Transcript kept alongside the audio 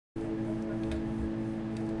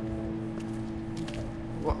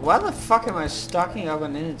Why the fuck am I stocking up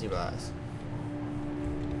on energy bars?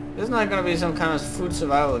 This is not gonna be some kind of food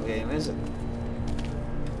survival game, is it?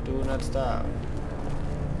 Do not starve.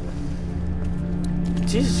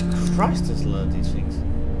 Jesus Christ, there's a lot of these things.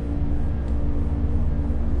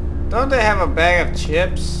 Don't they have a bag of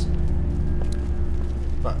chips?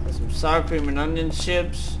 Some sour cream and onion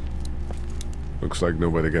chips? Looks like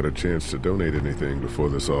nobody got a chance to donate anything before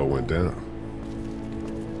this all went down.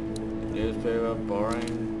 Newspaper,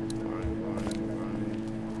 boring.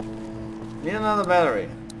 Need another battery.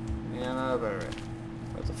 Where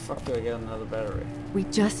the fuck do I get another battery? We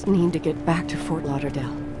just need to get back to Fort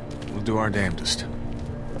Lauderdale. We'll do our damnedest.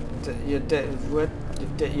 Your dentist.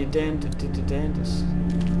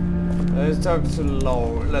 Let's talk to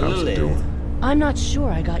Lily. How's it doing? I'm not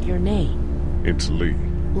sure I got your name. It's Lee.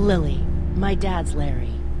 Lily. My dad's Larry.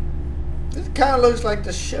 This kind of looks like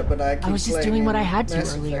the ship, but I was just doing what I had to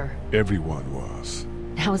earlier. Everyone was.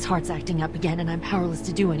 Now his heart's acting up again and I'm powerless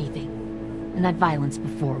to do anything. And that violence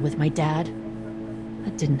before with my dad,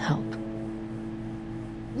 that didn't help.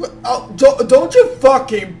 Oh, don't you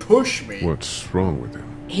fucking push me. What's wrong with him?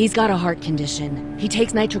 He's got a heart condition. He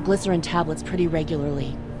takes nitroglycerin tablets pretty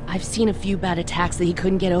regularly. I've seen a few bad attacks that he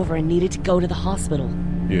couldn't get over and needed to go to the hospital.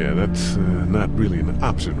 Yeah, that's not really an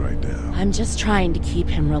option right now. I'm just trying to keep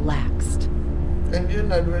him relaxed. And you're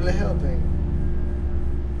not really helping.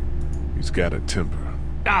 He's got a temper.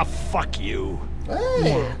 Ah, fuck you. Hey.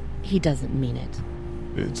 Yeah, he doesn't mean it.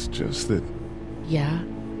 It's just that... Yeah?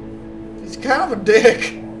 He's kind of a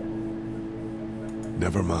dick.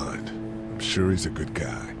 Never mind. I'm sure he's a good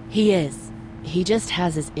guy. He is. He just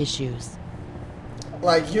has his issues.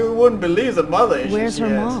 Like, you wouldn't believe the mother issues. Where's her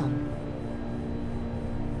mom?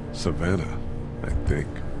 Savannah, I think.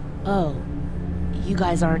 Oh, you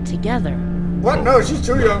guys aren't together. What? No, she's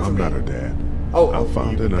too young for I'm me. not her dad. Oh, I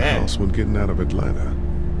found her in a bad. house when getting out of Atlanta.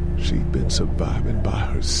 She'd been surviving by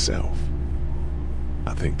herself.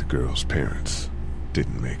 I think the girl's parents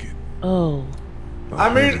didn't make it. Oh.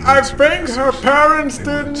 I mean, I think her parents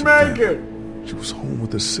didn't make it. She was home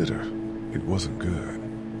with a sitter. It wasn't good.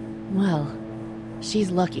 Well,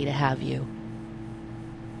 she's lucky to have you.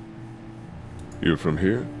 You're from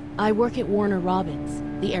here? I work at Warner Robins,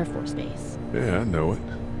 the Air Force Base. Yeah, I know it.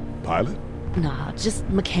 Pilot? Nah, just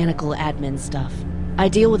mechanical admin stuff. I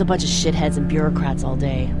deal with a bunch of shitheads and bureaucrats all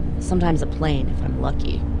day. Sometimes a plane, if I'm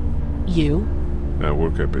lucky. You? I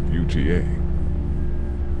work up at UGA.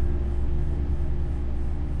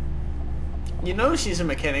 You know she's a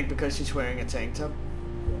mechanic because she's wearing a tank top.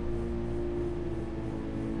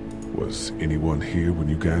 Was anyone here when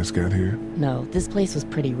you guys got here? No, this place was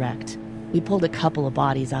pretty wrecked. We pulled a couple of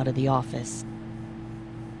bodies out of the office.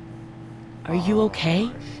 Are you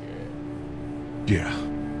okay? Yeah,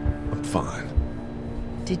 I'm fine.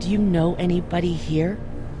 Did you know anybody here?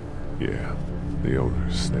 Yeah, the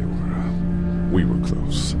owners, we were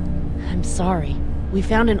close. I'm sorry. We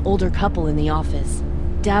found an older couple in the office.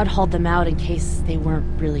 Dad hauled them out in case they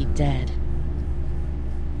weren't really dead.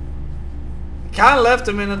 Kinda left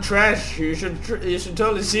him in the trash. You should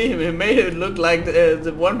totally see him. He made it look like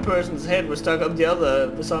the one person's head was stuck up the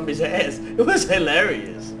other zombie's ass. It was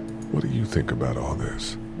hilarious. What do you think about all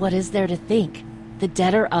this? What is there to think? The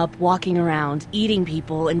dead are up, walking around, eating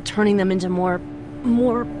people, and turning them into more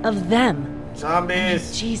of them.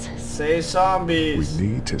 Zombies. Jesus. Say zombies. We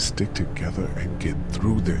need to stick together and get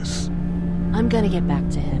through this. I'm gonna get back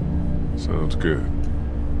to him. Sounds good.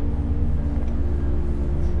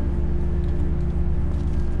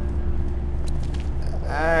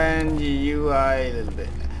 And you are a little bit.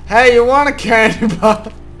 Hey, you want a candy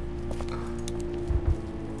bar?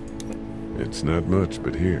 It's not much,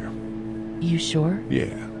 but here. You sure?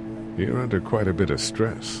 Yeah, you're under quite a bit of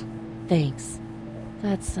stress. Thanks.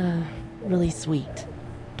 That's, really sweet.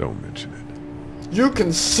 Don't mention it. You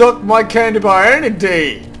can suck my candy bar any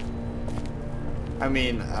day. I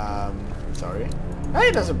mean, sorry.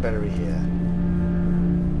 Hey, there's a battery here.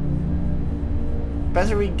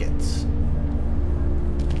 Battery gets.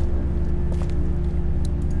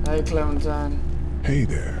 Hey, Clementine. Hey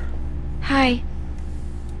there. Hi.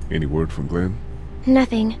 Any word from Glenn?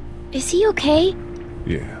 Nothing. Is he okay?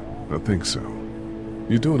 Yeah, I think so.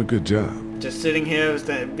 You're doing a good job. Just sitting here,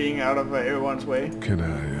 being out of everyone's way. Can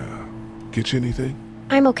I, get you anything?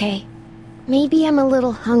 I'm okay. Maybe I'm a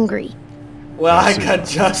little hungry. Well, I got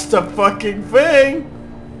just a fucking thing.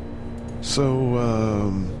 So,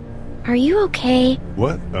 Are you okay?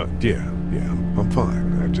 what? Yeah, I'm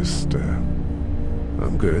fine. I just,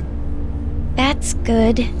 I'm good. That's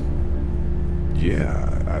good.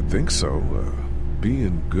 Yeah, I think so.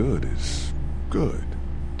 Being good is good,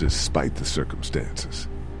 despite the circumstances.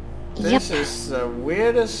 This is the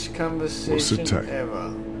weirdest conversation tight.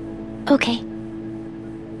 ever. Okay.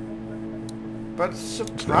 But but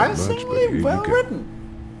surprisingly here you well go. written.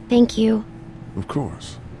 Thank you. Of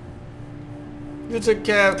course. You took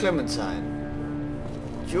care of Clementine.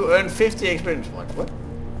 You earned 50 experience points. What?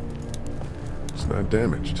 It's not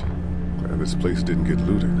damaged. Glad this place didn't get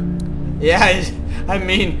looted. Yeah, I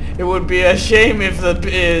mean, it would be a shame if the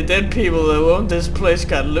dead people that owned this place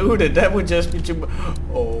got looted. That would just be too much.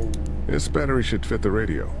 Oh. This battery should fit the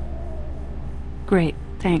radio. Great,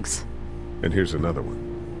 thanks. And here's another one.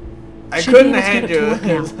 I Should be couldn't able to hand get it you to work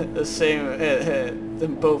now. the same,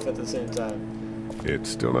 them both at the same time. It's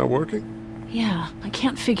still not working? Yeah, I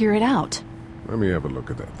can't figure it out. Let me have a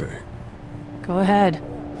look at that thing. Go ahead.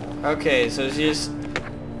 Okay, so she's...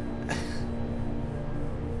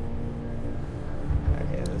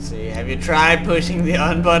 Okay, let's see. Have you tried pushing the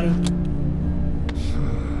on button?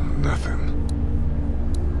 Nothing.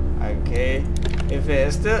 Okay. If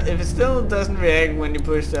it still doesn't react when you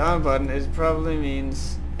push the on button, it probably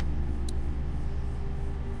means...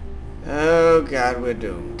 Oh god, we're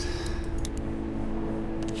doomed.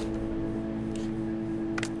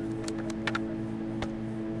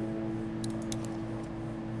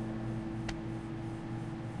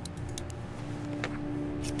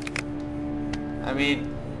 I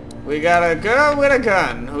mean, we got a girl with a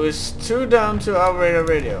gun who is too dumb to operate a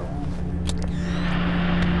radio.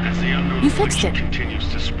 As the unknown You fixed affliction it. continues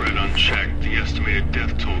to spread unchecked, the estimated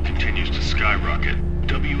death toll continues to skyrocket.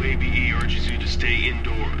 WABE urges you to stay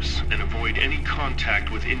indoors and avoid any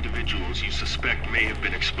contact with individuals you suspect may have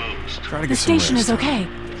been exposed. Try to The get some station rest. is okay.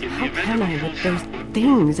 In the How event can of I a with full those stop-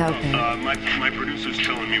 things out there? My producer's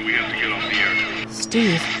telling me we have to get off the air.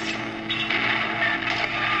 Steve,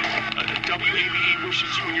 WABE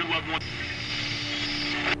wishes you and your loved one...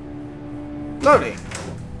 Loading.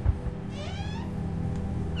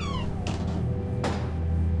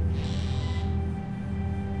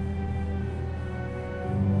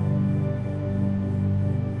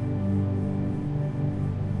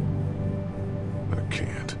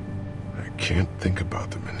 I can't think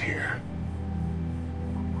about them in here.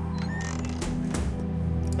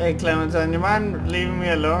 Hey Clementine, you mind leaving me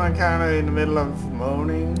alone? I'm kinda in the middle of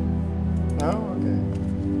moaning. Oh,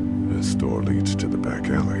 okay. This door leads to the back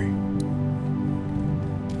alley.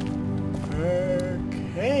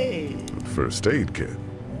 Okay. First aid kit.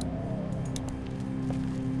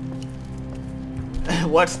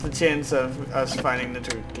 What's the chance of us finding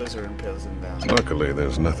nitroglycerin pills in there? Luckily,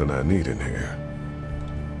 there's nothing I need in here.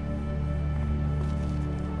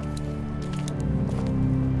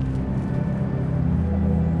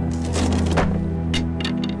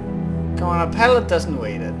 Come on, a pallet doesn't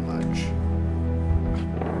weigh that much.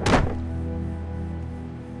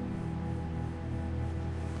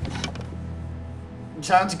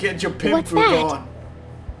 Time to get your pimp What's group that? on.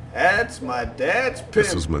 That's my dad's pimp.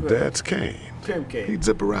 This was my dad's cane. Pimp cane. He'd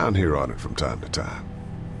zip around here on it from time to time.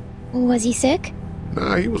 Was he sick?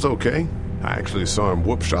 Nah, he was okay. I actually saw him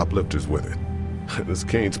whoop shoplifters with it. This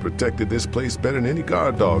cane's protected this place better than any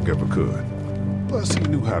guard dog ever could. Plus, he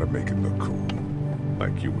knew how to make it look cool.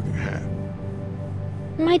 Like you with your hat.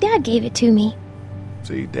 My dad gave it to me.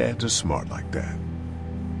 See, dads are smart like that.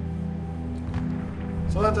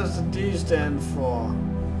 So what does the D stand for?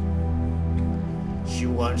 She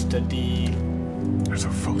wants the D. There's a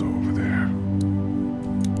photo over there.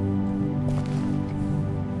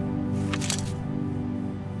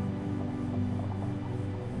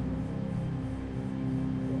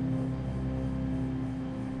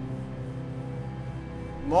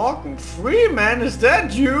 Morgan Freeman, is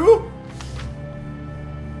that you?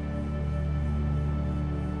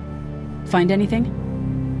 find anything?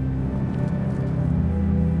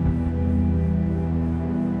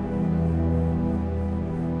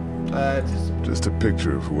 Just a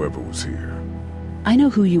picture of whoever was here. I know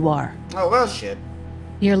who you are. Oh, well, shit.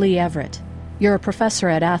 You're Lee Everett. You're a professor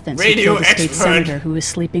at Athens who Radio killed a state expert. senator who was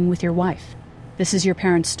sleeping with your wife. This is your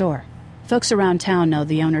parents' store. Folks around town know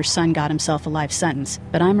the owner's son got himself a life sentence,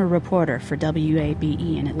 but I'm a reporter for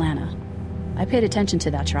WABE in Atlanta. I paid attention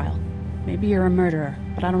to that trial. Maybe you're a murderer,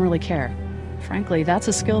 but I don't really care. Frankly, that's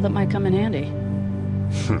a skill that might come in handy.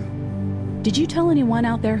 Did you tell anyone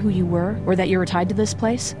out there who you were, or that you were tied to this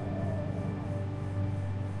place?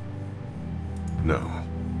 No,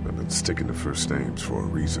 I've been sticking to first names for a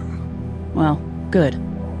reason. Well, good.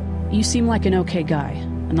 You seem like an okay guy,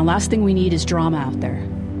 and the last thing we need is drama out there.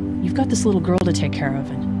 You've got this little girl to take care of,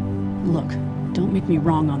 and... Look, don't make me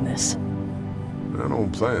wrong on this. I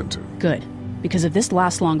don't plan to. Good. Because if this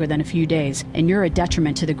lasts longer than a few days, and you're a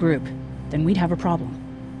detriment to the group, then we'd have a problem.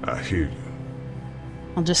 I hear you.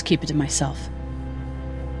 I'll just keep it to myself.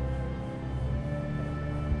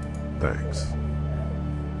 Thanks.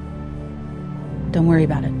 Don't worry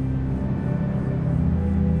about it.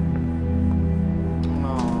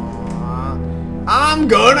 Aww. I'm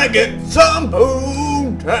gonna get some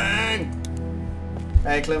poontang.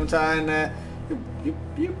 Hey, Clementine,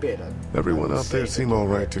 you better. Everyone out there seem all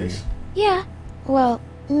right to you? Yeah. Well,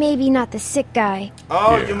 maybe not the sick guy.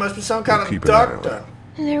 Oh, Yeah, you must be some kind keep of an eye on doctor.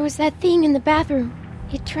 There was that thing in the bathroom.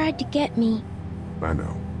 It tried to get me, I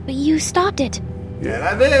know. but you stopped it. Yeah,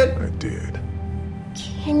 I did. I did.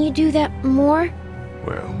 Can you do that more?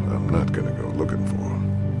 Well, I'm not gonna go looking for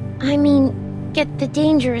them. I mean, get the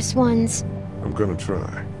dangerous ones. I'm gonna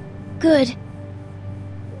try. Good.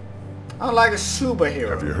 I'm like a superhero.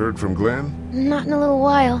 Have you heard from Glenn? Not in a little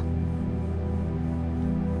while.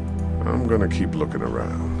 I'm gonna keep looking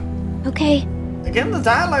around. Okay. Again, the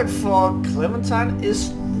dialogue for Clementine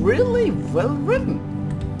is really well written.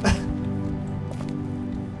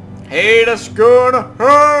 Hey, that's gonna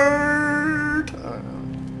hurt.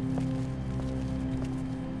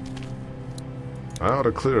 I ought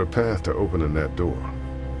to clear a path to opening that door.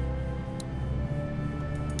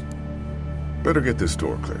 Better get this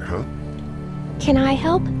door clear, huh? Can I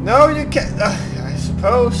help? No, you can't. I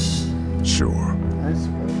suppose. Sure. I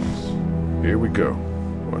suppose. Here we go.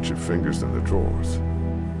 Watch your fingers in the drawers.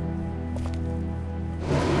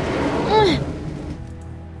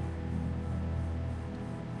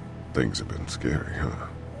 Things have been scary, huh?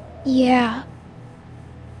 Yeah.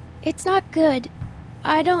 It's not good.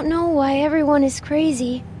 I don't know why everyone is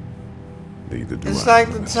crazy. Neither do It's I.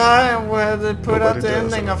 like the time where they put out Nobody the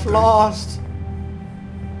does, ending I of think. Lost.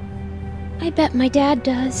 I bet my dad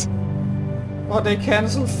does. Or they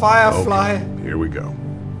canceled Firefly. Okay, here we go.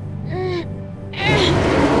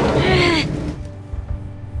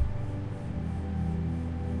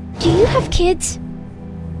 Do you have kids?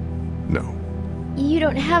 No. You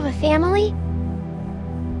don't have a family?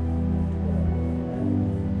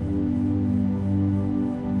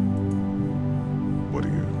 What do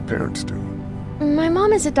your parents do? My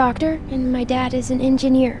mom is a doctor, and my dad is an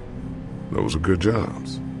engineer. Those are good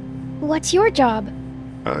jobs. What's your job?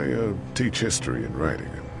 I teach history and writing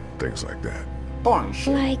and things like that. Boring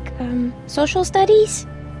shit. Like, social studies?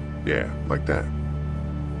 Yeah, like that.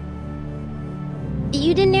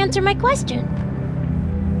 You didn't answer my question.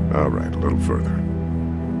 All right, a little further.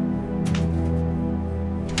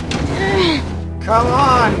 Come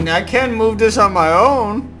on, I can't move this on my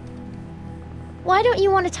own. Why don't you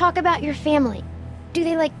want to talk about your family? Do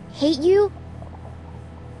they, like, hate you?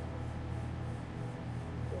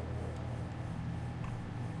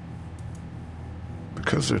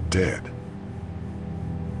 Because they're dead.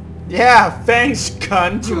 Yeah, thanks,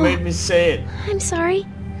 cunt. You made me say it. I'm sorry.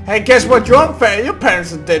 Hey, guess what? Your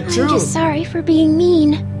parents are dead too. I'm just sorry for being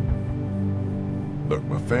mean. Look,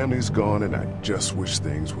 my family's gone and I just wish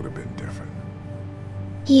things would have been different.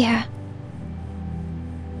 Yeah.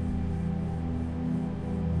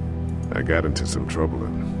 I got into some trouble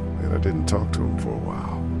and I didn't talk to them for a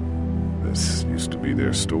while. This used to be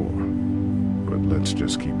their store. But let's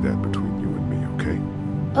just keep that between you and me,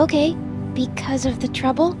 okay? Okay. Because of the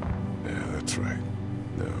trouble? Yeah, that's right.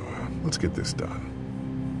 Now, let's get this done.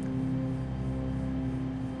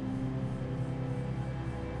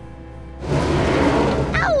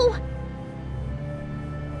 Ow!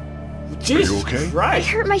 Jesus Are you okay? I Christ.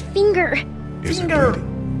 hurt my finger. Is it Finger.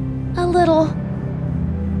 bleeding? A little.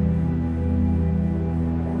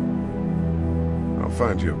 I'll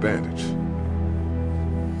find you a bandage.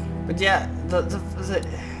 But yeah, the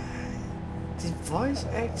voice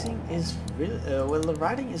acting is really well. The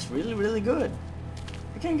writing is really good.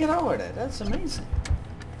 I can't get over that. That's amazing.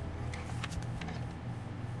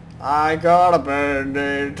 I got a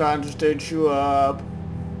band-aid, time to stitch you up.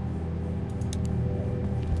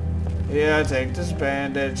 Yeah, take this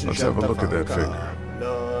bandage and Let's shut have a the look at that fuck finger. up.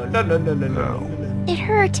 No. It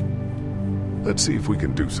hurt. Let's see if we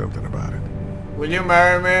can do something about it. Will you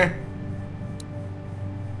marry me?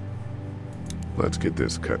 Let's get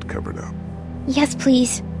this cut covered up. Yes,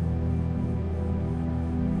 please.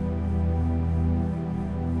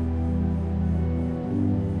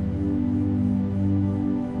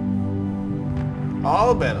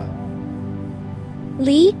 All better.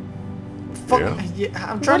 Lee, Fuck. Yeah? Yeah,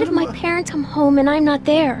 I'm what trying if to. my parents come home and I'm not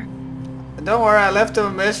there? Don't worry, I left him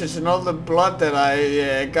a message and all the blood that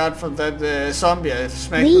I got from that zombie I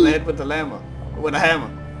smacked in Lee. the head with with a hammer.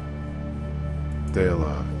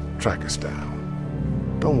 They'll, track us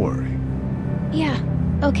down. Don't worry. Yeah,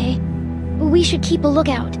 okay. We should keep a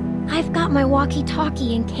lookout. I've got my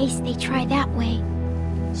walkie-talkie in case they try that way.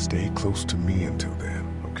 Stay close to me until then,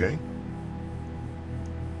 okay?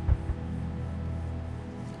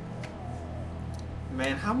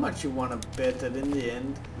 man, how much you want to bet that in the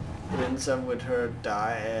end it ends up with her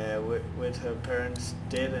with her parents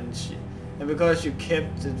dead, and because you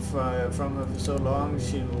kept it from her for so long,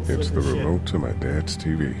 she will flip It's the her shit. remote to my dad's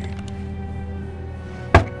TV.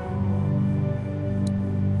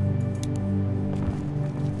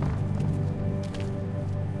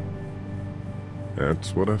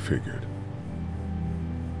 That's what I figured.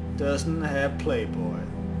 Doesn't have Playboy.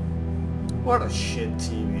 What a shit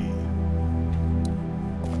TV.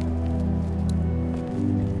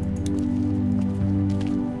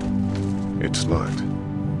 It's locked.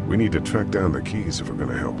 We need to track down the keys if we're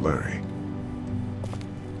gonna help Larry.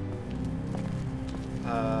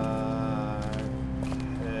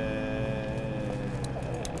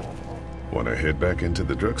 Wanna head back into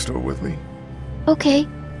the drugstore with me? Okay.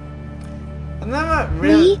 I'm not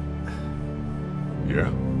really. Me? Yeah.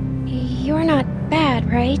 You're not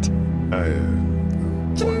bad, right? I'm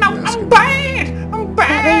bad! I'm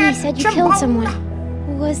bad! That lady said you killed someone.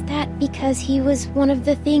 Was that because he was one of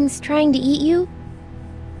the things trying to eat you?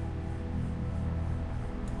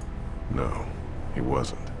 No, he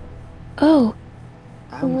wasn't. Oh.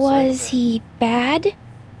 I'm Was so he bad?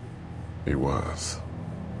 He was.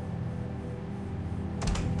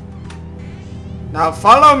 Now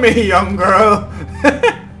follow me, young girl!